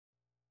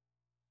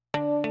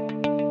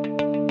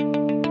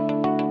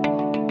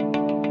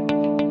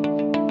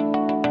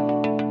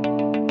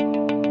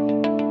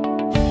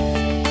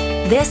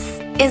This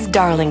is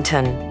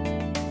Darlington,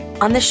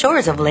 on the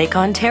shores of Lake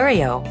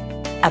Ontario,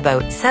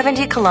 about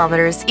 70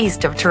 kilometers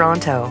east of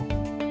Toronto.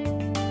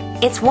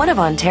 It's one of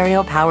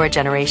Ontario Power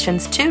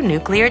Generation's 2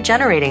 nuclear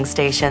generating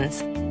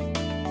stations.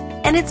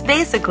 And it's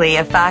basically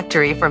a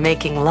factory for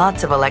making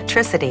lots of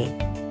electricity,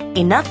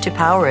 enough to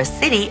power a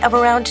city of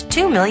around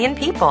 2 million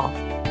people.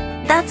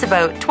 That's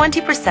about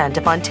 20%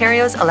 of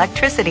Ontario's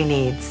electricity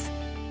needs.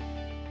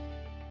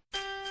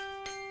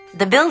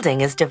 The building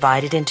is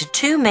divided into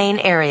 2 main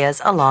areas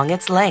along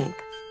its length: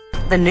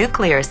 the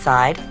nuclear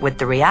side with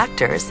the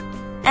reactors,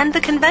 and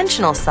the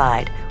conventional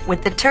side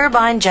with the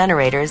turbine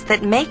generators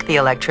that make the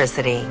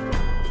electricity.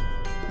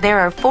 There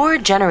are 4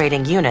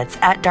 generating units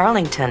at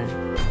Darlington,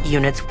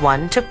 units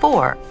 1 to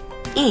 4,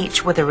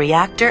 each with a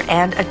reactor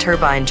and a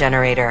turbine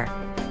generator.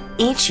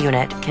 Each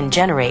unit can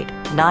generate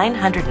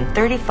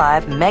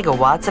 935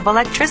 megawatts of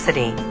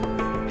electricity.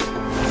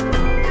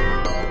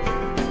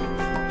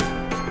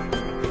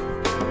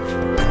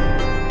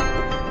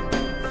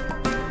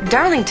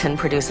 Darlington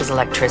produces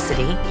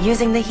electricity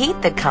using the heat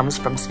that comes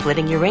from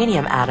splitting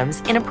uranium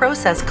atoms in a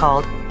process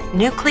called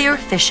nuclear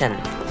fission.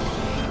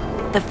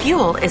 The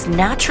fuel is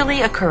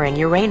naturally occurring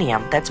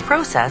uranium that's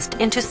processed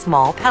into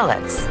small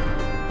pellets.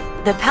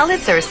 The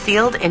pellets are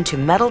sealed into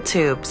metal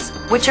tubes,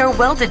 which are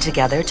welded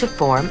together to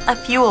form a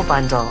fuel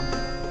bundle.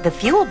 The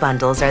fuel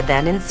bundles are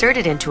then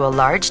inserted into a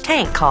large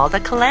tank called a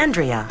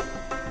calandria,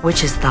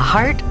 which is the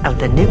heart of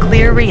the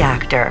nuclear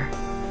reactor.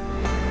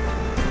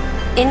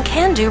 In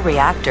can-do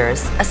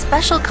reactors, a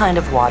special kind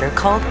of water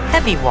called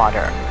heavy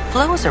water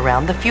flows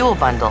around the fuel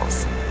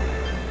bundles.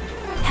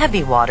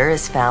 Heavy water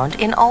is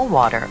found in all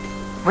water,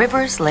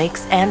 rivers,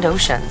 lakes, and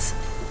oceans.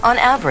 On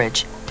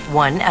average,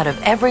 1 out of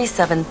every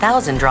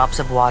 7,000 drops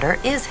of water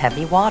is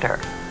heavy water.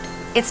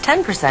 It's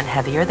 10%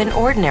 heavier than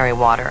ordinary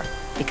water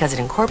because it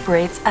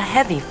incorporates a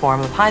heavy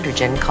form of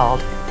hydrogen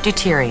called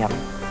deuterium.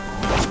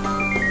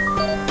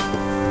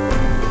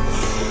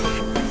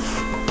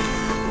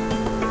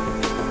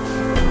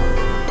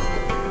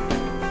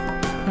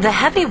 The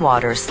heavy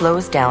water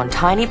slows down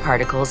tiny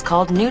particles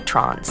called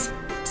neutrons,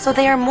 so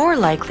they are more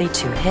likely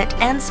to hit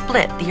and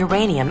split the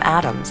uranium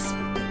atoms.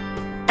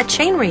 A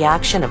chain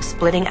reaction of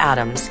splitting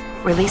atoms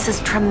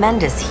releases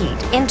tremendous heat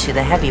into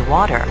the heavy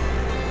water.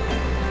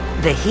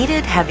 The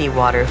heated heavy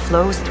water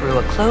flows through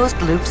a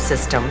closed-loop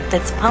system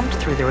that's pumped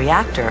through the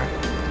reactor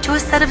to a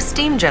set of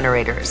steam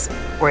generators,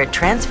 where it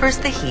transfers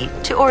the heat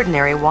to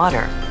ordinary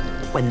water.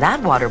 When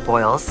that water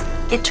boils,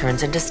 it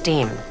turns into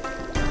steam.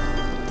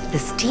 The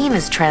steam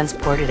is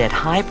transported at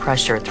high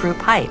pressure through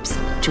pipes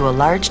to a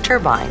large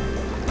turbine,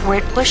 where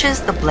it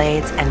pushes the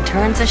blades and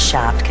turns a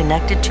shaft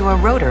connected to a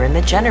rotor in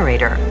the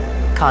generator,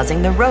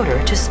 causing the rotor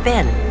to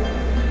spin.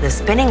 The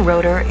spinning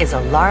rotor is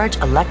a large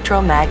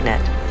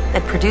electromagnet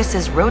that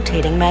produces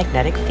rotating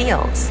magnetic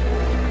fields.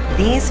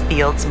 These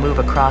fields move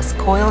across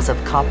coils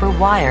of copper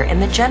wire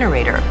in the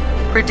generator,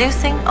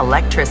 producing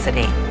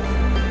electricity.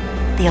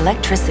 The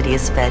electricity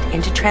is fed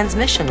into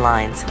transmission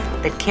lines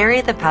that carry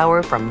the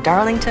power from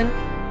Darlington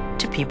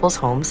to people's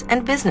homes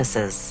and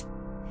businesses.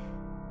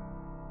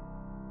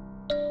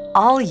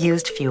 All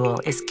used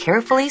fuel is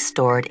carefully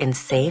stored in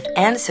safe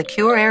and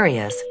secure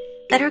areas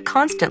that are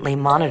constantly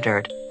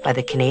monitored by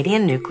the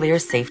Canadian Nuclear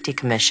Safety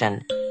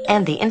Commission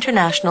and the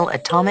International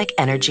Atomic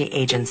Energy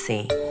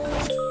Agency.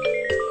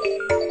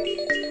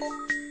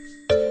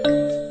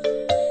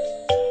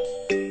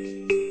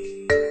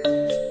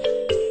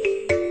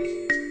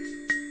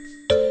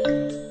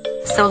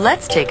 So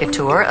let's take a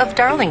tour of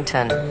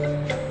Darlington.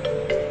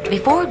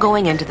 Before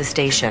going into the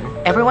station,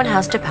 everyone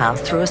has to pass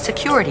through a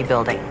security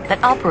building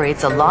that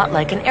operates a lot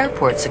like an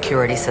airport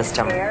security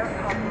system.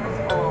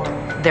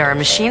 There are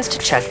machines to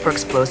check for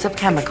explosive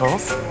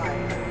chemicals,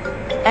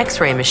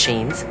 X-ray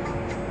machines,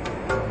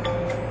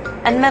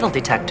 and metal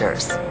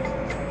detectors.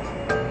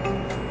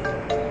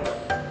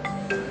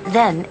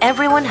 Then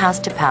everyone has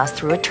to pass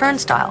through a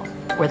turnstile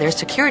where their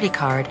security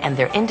card and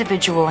their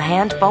individual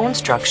hand-bone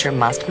structure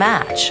must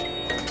match.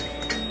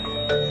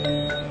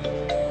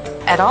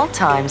 At all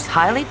times,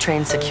 highly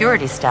trained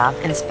security staff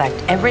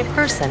inspect every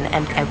person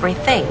and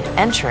everything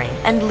entering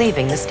and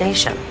leaving the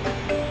station.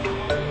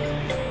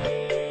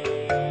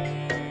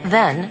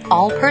 Then,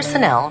 all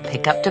personnel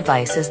pick up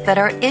devices that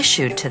are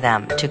issued to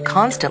them to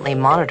constantly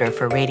monitor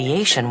for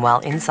radiation while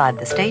inside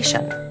the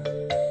station.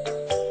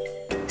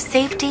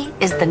 Safety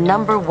is the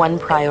 #1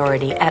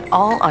 priority at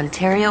all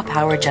Ontario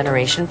Power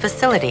Generation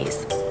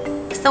facilities.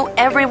 So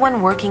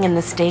everyone working in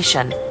the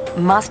station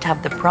must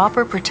have the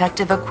proper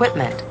protective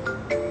equipment: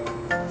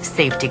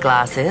 safety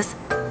glasses,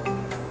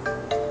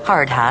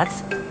 hard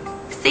hats,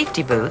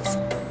 safety boots,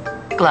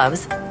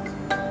 gloves,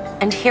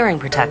 and hearing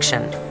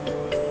protection.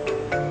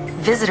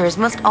 Visitors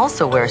must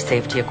also wear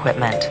safety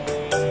equipment.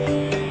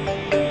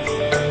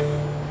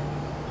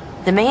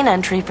 The main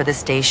entry for the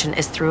station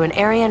is through an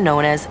area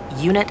known as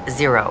Unit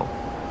 0.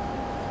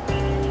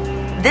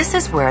 This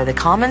is where the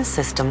common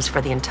systems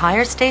for the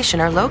entire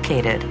station are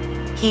located: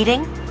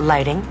 heating,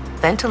 lighting,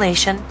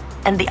 ventilation,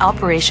 and the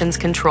operations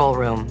control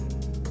room.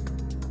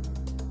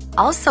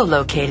 Also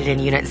located in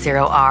Unit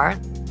 0 are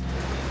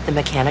The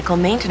mechanical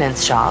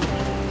maintenance shop,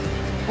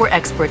 where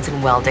experts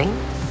in welding,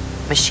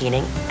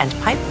 machining, and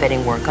pipe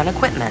fitting work on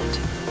equipment.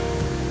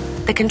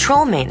 The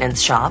control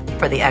maintenance shop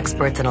for the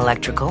experts in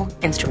electrical,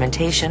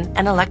 instrumentation,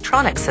 and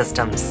electronic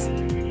systems.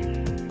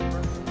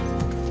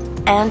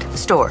 And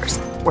stores,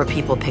 where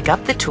people pick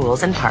up the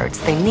tools and parts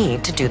they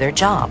need to do their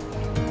job.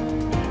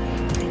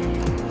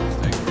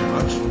 Thank you very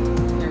much.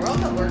 You're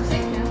welcome. Work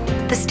safe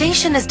now. The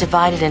station is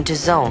divided into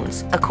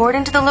zones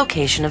according to the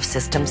location of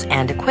systems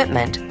and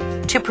equipment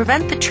to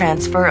prevent the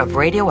transfer of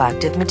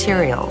radioactive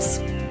materials.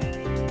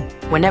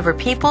 Whenever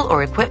people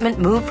or equipment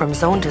move from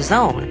zone to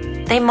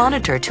zone, they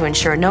monitor to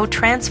ensure no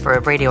transfer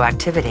of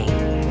radioactivity.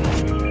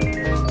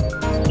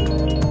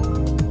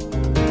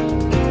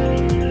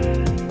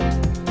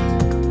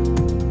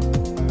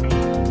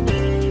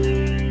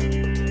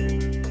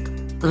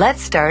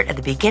 Let's start at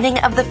the beginning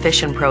of the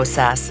fission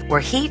process, where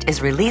heat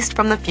is released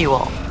from the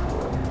fuel.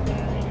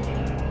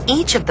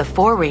 Each of the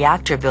 4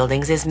 reactor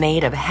buildings is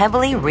made of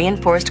heavily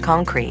reinforced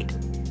concrete,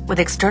 with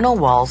external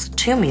walls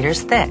 2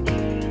 meters thick.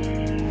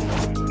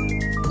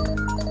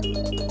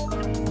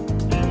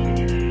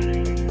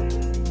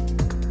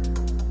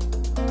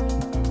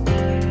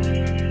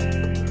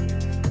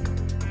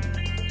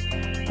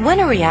 When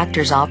a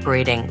reactor is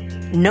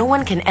operating, no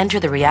one can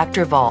enter the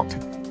reactor vault,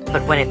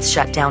 but when it's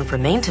shut down for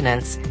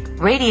maintenance,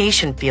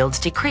 radiation fields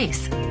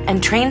decrease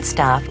and trained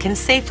staff can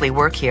safely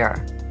work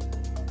here.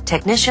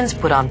 Technicians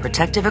put on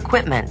protective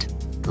equipment,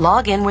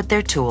 log in with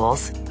their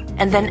tools,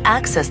 and then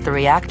access the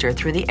reactor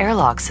through the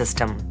airlock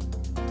system.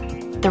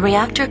 The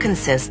reactor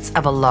consists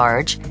of a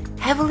large,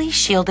 heavily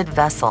shielded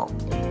vessel,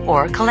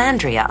 or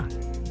calandria,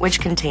 which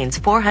contains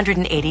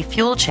 480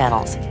 fuel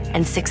channels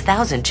and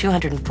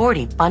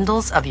 6,240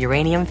 bundles of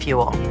uranium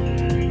fuel.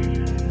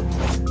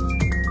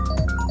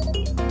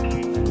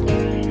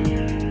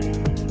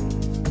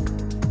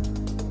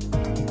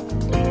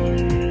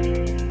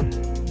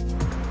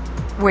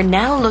 We're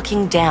now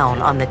looking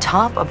down on the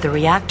top of the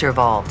reactor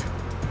vault.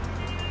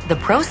 The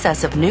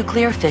process of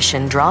nuclear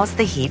fission draws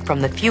the heat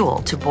from the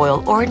fuel to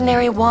boil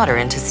ordinary water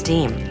into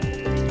steam.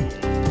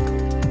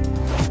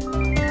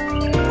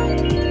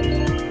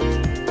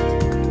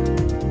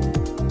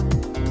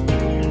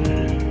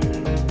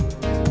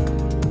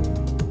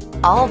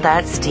 All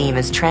that steam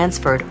is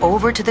transferred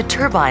over to the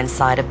turbine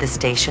side of the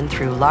station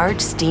through large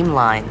steam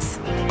lines.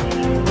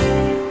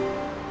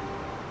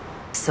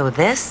 So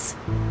this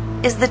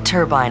is the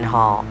turbine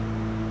hall.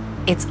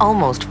 It's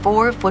almost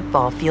 4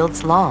 football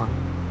fields long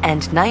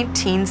and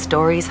 19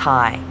 stories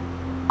high.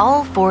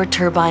 All 4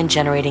 turbine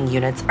generating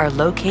units are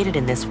located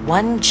in this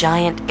one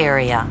giant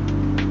area.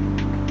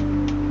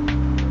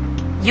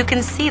 You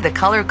can see the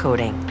color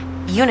coding.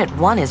 Unit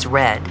 1 is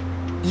red,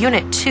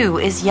 Unit 2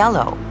 is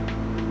yellow,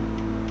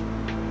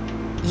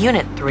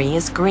 Unit 3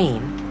 is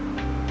green,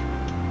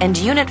 and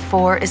Unit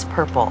 4 is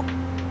purple.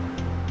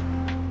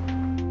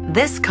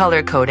 This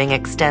color coding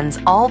extends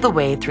all the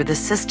way through the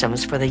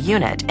systems for the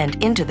unit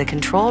and into the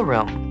control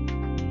room.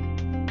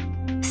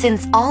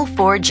 Since all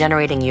 4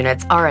 generating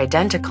units are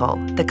identical,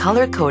 the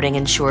color coding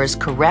ensures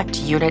correct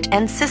unit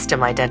and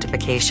system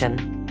identification.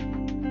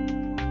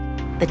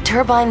 The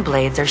turbine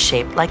blades are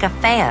shaped like a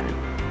fan,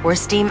 where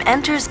steam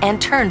enters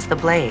and turns the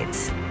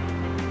blades.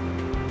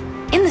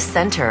 In the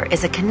center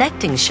is a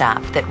connecting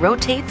shaft that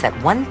rotates at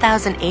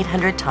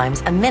 1,800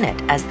 times a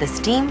minute as the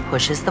steam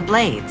pushes the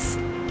blades.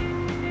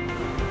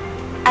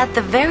 At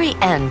the very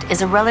end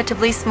is a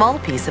relatively small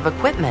piece of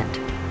equipment,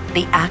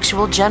 the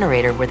actual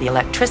generator where the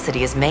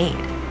electricity is made.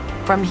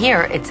 From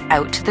here, it's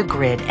out to the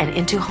grid and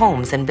into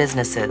homes and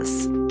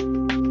businesses.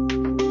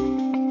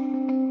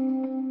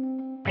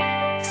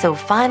 So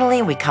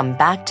finally, we come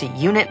back to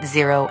Unit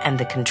 0 and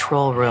the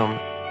control room.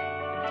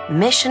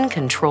 Mission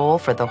control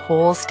for the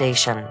whole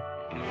station.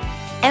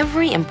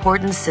 Every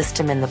important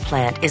system in the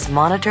plant is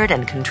monitored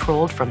and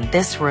controlled from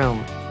this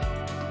room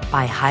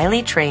by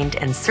highly trained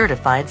and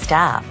certified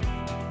staff.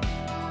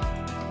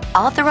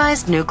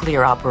 Authorized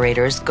nuclear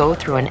operators go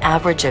through an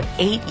average of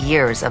 8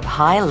 years of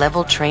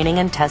high-level training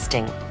and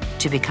testing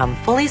to become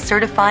fully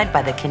certified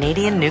by the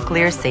Canadian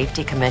Nuclear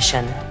Safety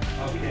Commission.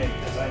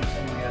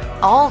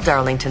 All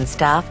Darlington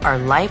staff are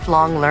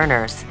lifelong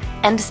learners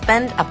and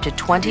spend up to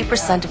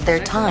 20% of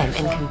their time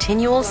in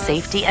continual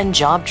safety and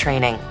job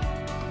training.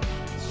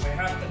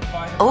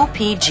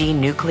 OPG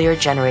nuclear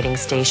generating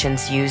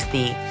stations use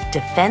the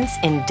Defense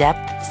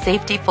in-Depth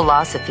Safety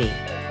philosophy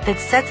that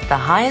sets the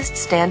highest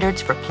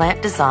standards for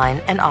plant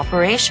design and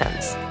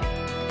operations.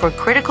 For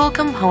critical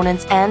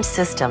components and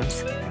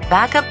systems,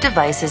 backup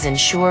devices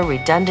ensure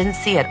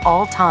redundancy at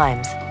all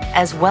times,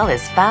 as well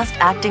as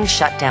fast-acting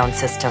shutdown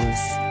systems.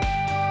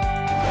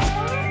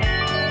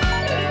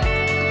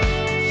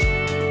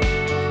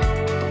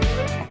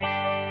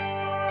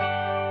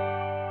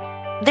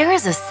 There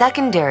is a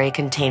secondary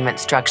containment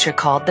structure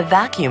called the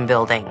vacuum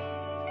building.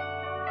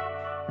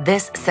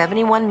 This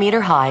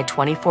 71-meter-high,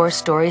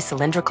 24-story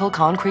cylindrical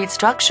concrete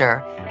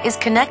structure is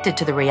connected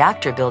to the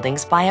reactor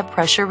buildings by a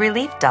pressure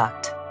relief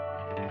duct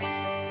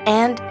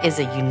and is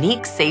a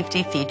unique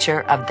safety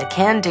feature of the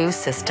CANDO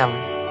system.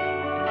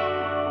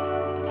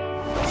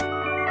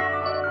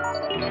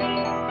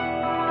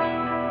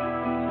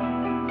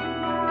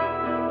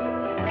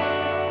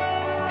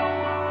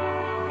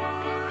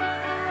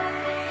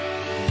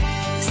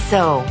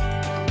 So,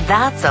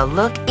 that's a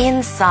look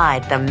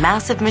inside the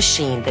massive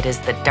machine that is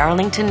the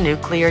Darlington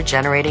Nuclear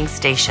Generating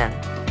Station.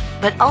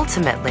 But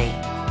ultimately,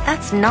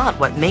 that's not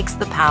what makes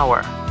the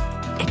power.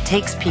 It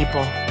takes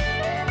people.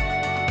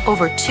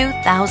 Over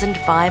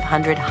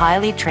 2,500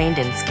 highly trained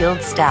and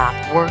skilled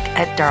staff work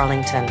at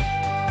Darlington.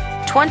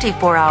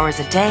 24 hours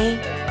a day,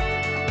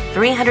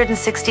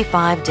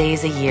 365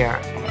 days a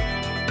year.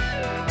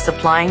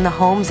 Supplying the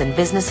homes and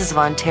businesses of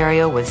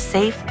Ontario with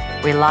safe,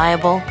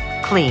 reliable,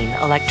 clean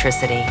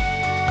electricity.